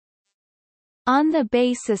On the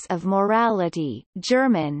Basis of Morality,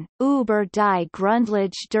 German, Über die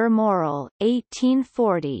Grundlage der Moral,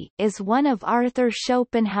 1840, is one of Arthur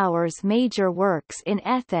Schopenhauer's major works in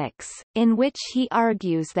ethics, in which he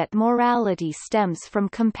argues that morality stems from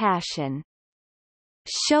compassion.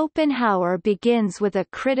 Schopenhauer begins with a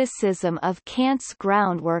criticism of Kant's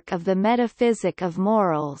groundwork of the Metaphysic of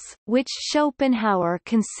Morals, which Schopenhauer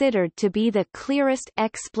considered to be the clearest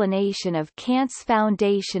explanation of Kant's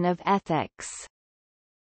foundation of ethics.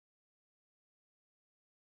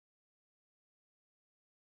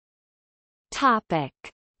 Topic: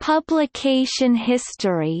 Publication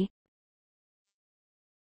history.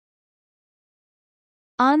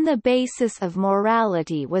 On the Basis of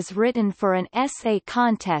Morality was written for an essay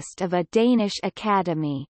contest of a Danish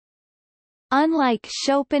academy. Unlike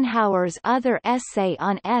Schopenhauer's other essay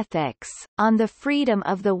on ethics, On the Freedom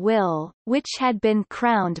of the Will, which had been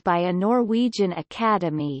crowned by a Norwegian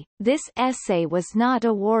academy, this essay was not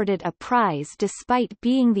awarded a prize despite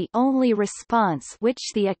being the only response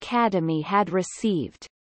which the academy had received.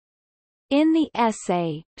 In the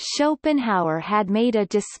essay, Schopenhauer had made a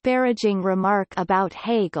disparaging remark about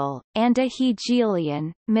Hegel, and a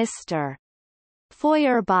Hegelian, Mr.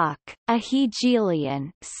 Feuerbach, a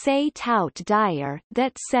Hegelian, say tout dire,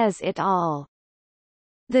 that says it all.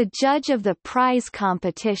 The judge of the prize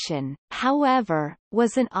competition, however,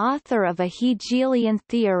 was an author of a Hegelian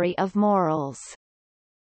theory of morals.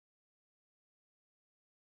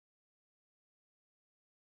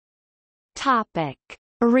 Topic: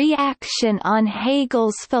 Reaction on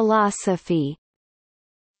Hegel's philosophy.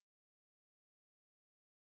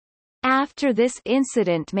 After this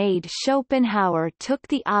incident made, Schopenhauer took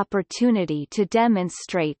the opportunity to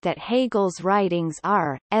demonstrate that Hegel's writings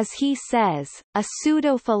are, as he says, a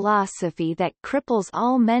pseudo-philosophy that cripples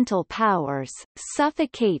all mental powers,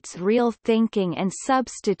 suffocates real thinking and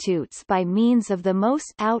substitutes by means of the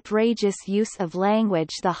most outrageous use of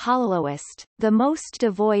language the hollowest, the most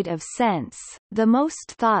devoid of sense, the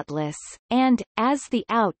most thoughtless, and, as the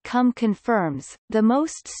outcome confirms, the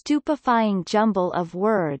most stupefying jumble of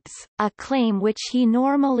words, a claim which he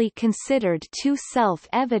normally considered too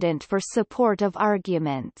self-evident for support of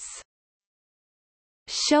arguments.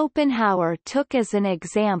 Schopenhauer took as an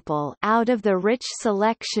example out of the rich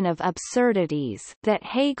selection of absurdities that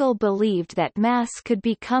Hegel believed that mass could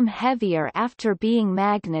become heavier after being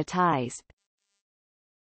magnetized.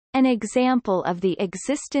 An example of the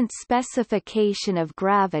existent specification of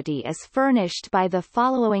gravity is furnished by the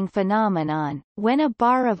following phenomenon: when a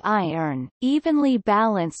bar of iron, evenly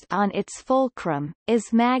balanced on its fulcrum,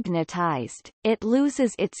 is magnetized, it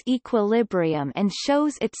loses its equilibrium and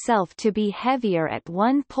shows itself to be heavier at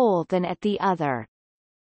one pole than at the other.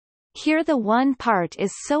 Here the one part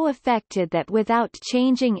is so affected that without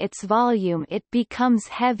changing its volume it becomes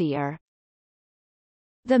heavier.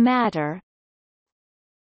 The matter,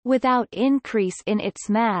 without increase in its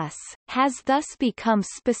mass, has thus become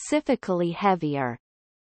specifically heavier.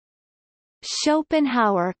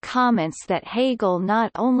 Schopenhauer comments that Hegel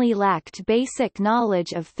not only lacked basic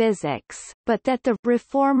knowledge of physics, but that the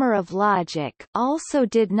reformer of logic also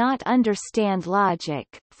did not understand logic,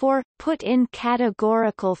 for, put in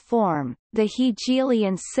categorical form, the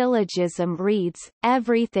Hegelian syllogism reads,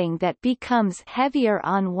 everything that becomes heavier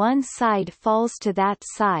on one side falls to that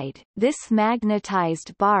side, this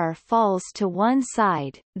magnetized bar falls to one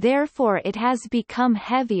side, therefore it has become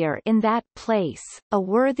heavier in that place, a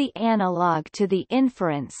worthy analogue to the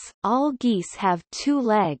inference, all geese have two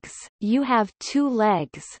legs, you have two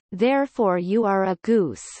legs, therefore you are a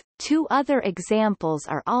goose. Two other examples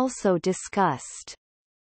are also discussed.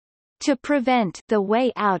 To prevent the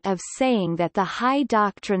way out of saying that the high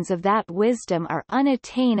doctrines of that wisdom are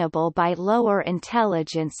unattainable by lower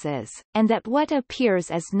intelligences, and that what appears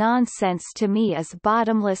as nonsense to me is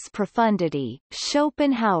bottomless profundity,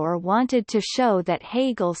 Schopenhauer wanted to show that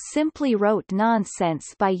Hegel simply wrote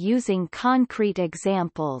nonsense by using concrete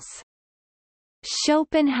examples.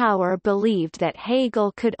 Schopenhauer believed that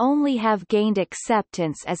Hegel could only have gained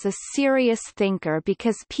acceptance as a serious thinker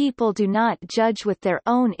because people do not judge with their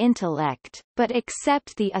own intellect, but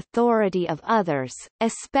accept the authority of others,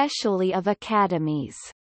 especially of academies.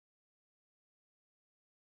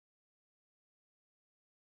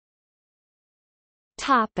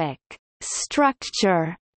 Topic: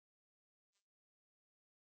 Structure.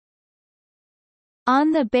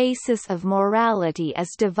 On the Basis of Morality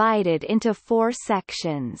is divided into 4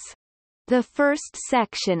 sections. The first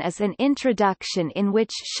section is an introduction in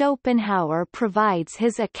which Schopenhauer provides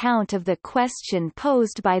his account of the question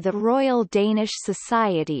posed by the Royal Danish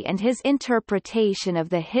Society and his interpretation of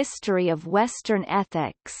the history of Western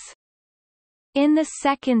ethics. In the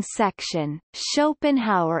second section,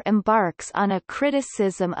 Schopenhauer embarks on a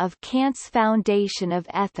criticism of Kant's foundation of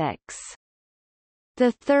ethics.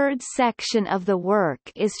 The third section of the work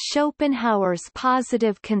is Schopenhauer's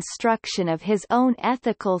positive construction of his own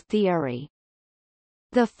ethical theory.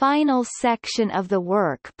 The final section of the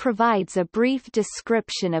work provides a brief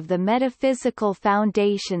description of the metaphysical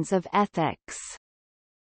foundations of ethics.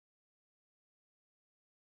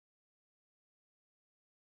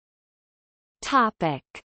 Topic: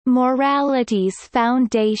 Morality's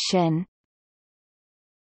foundation.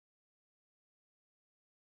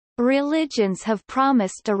 Religions have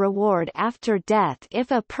promised a reward after death if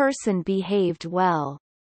a person behaved well.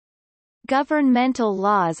 Governmental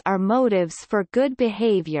laws are motives for good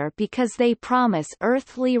behavior because they promise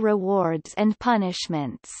earthly rewards and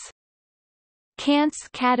punishments. Kant's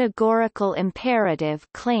categorical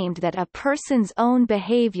imperative claimed that a person's own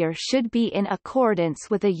behavior should be in accordance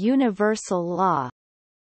with a universal law.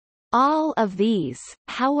 All of these,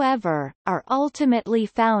 however, are ultimately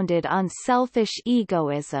founded on selfish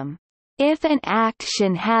egoism. If an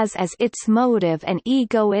action has as its motive an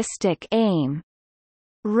egoistic aim,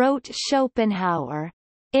 wrote Schopenhauer,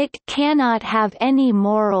 it cannot have any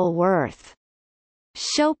moral worth.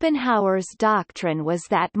 Schopenhauer's doctrine was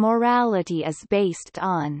that morality is based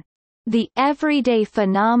on the everyday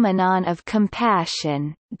phenomenon of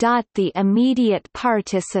compassion, the immediate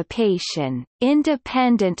participation,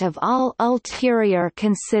 independent of all ulterior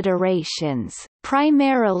considerations,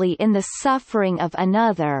 primarily in the suffering of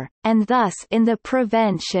another, and thus in the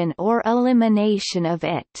prevention or elimination of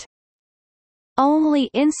it. Only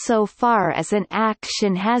insofar as an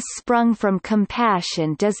action has sprung from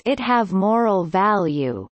compassion does it have moral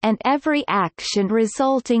value, and every action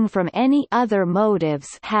resulting from any other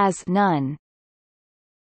motives has none.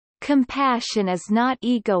 Compassion is not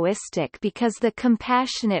egoistic because the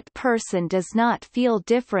compassionate person does not feel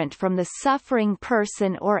different from the suffering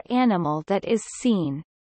person or animal that is seen.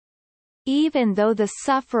 Even though the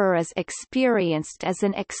sufferer is experienced as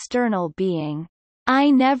an external being,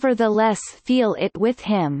 I nevertheless feel it with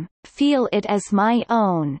him, feel it as my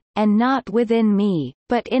own, and not within me,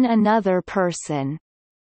 but in another person.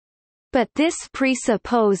 But this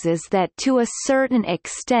presupposes that to a certain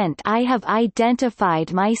extent I have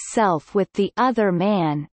identified myself with the other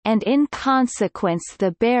man, and in consequence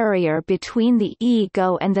the barrier between the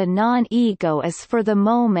ego and the non-ego is for the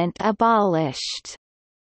moment abolished.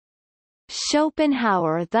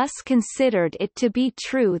 Schopenhauer thus considered it to be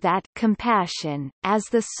true that compassion, as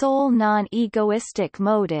the sole non-egoistic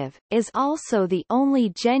motive, is also the only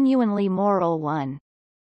genuinely moral one.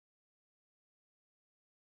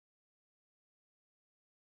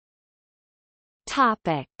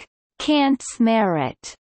 Topic: Kant's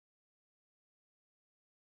merit.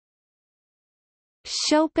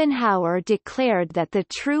 Schopenhauer declared that the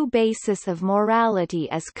true basis of morality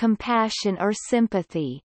is compassion or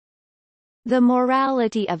sympathy. The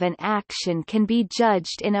morality of an action can be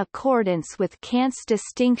judged in accordance with Kant's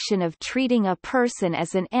distinction of treating a person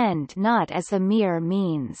as an end, not as a mere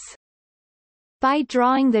means. By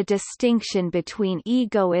drawing the distinction between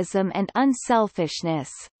egoism and unselfishness,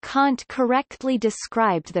 Kant correctly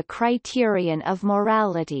described the criterion of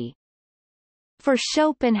morality. For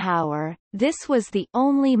Schopenhauer, this was the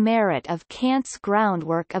only merit of Kant's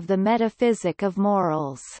groundwork of the Metaphysic of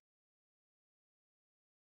Morals.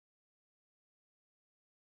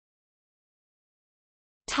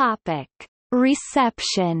 Topic: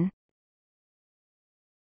 Reception.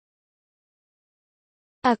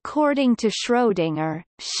 According to Schrödinger,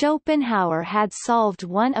 Schopenhauer had solved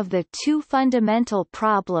one of the two fundamental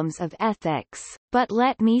problems of ethics, but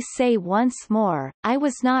let me say once more, I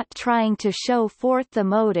was not trying to show forth the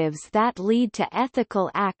motives that lead to ethical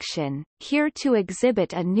action, here to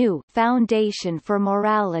exhibit a new foundation for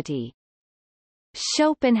morality.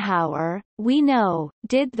 Schopenhauer, we know,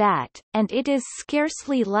 did that, and it is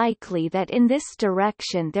scarcely likely that in this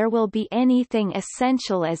direction there will be anything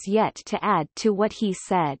essential as yet to add to what he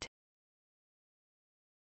said.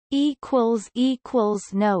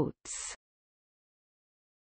 Notes